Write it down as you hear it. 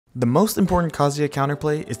The most important Kazuya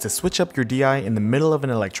counterplay is to switch up your DI in the middle of an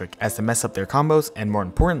electric as to mess up their combos and, more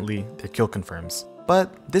importantly, their kill confirms.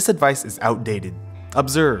 But this advice is outdated.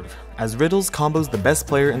 Observe, as Riddles combos the best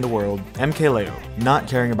player in the world, MKLeo, not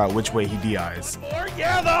caring about which way he DIs.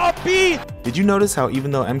 Did you notice how even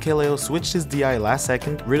though MKLeo switched his DI last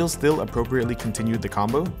second, Riddles still appropriately continued the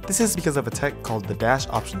combo? This is because of a tech called the dash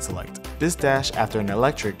option select. This dash after an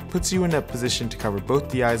electric puts you in a position to cover both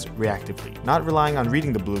DIs reactively, not relying on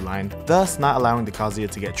reading the blue line, thus not allowing the Kazuya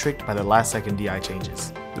to get tricked by the last second DI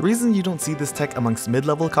changes. The reason you don't see this tech amongst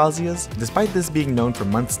mid-level Kazuyas, despite this being known for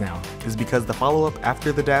months now, is because the follow-up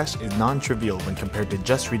after the dash is non-trivial when compared to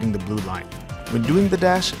just reading the blue line. When doing the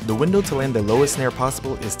dash, the window to land the lowest snare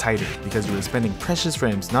possible is tighter because you are spending precious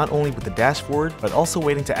frames not only with the dash forward, but also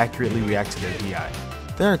waiting to accurately react to their DI.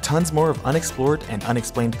 There are tons more of unexplored and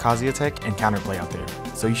unexplained Kazuya tech and counterplay out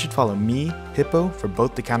there, so you should follow me, Hippo, for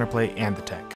both the counterplay and the tech.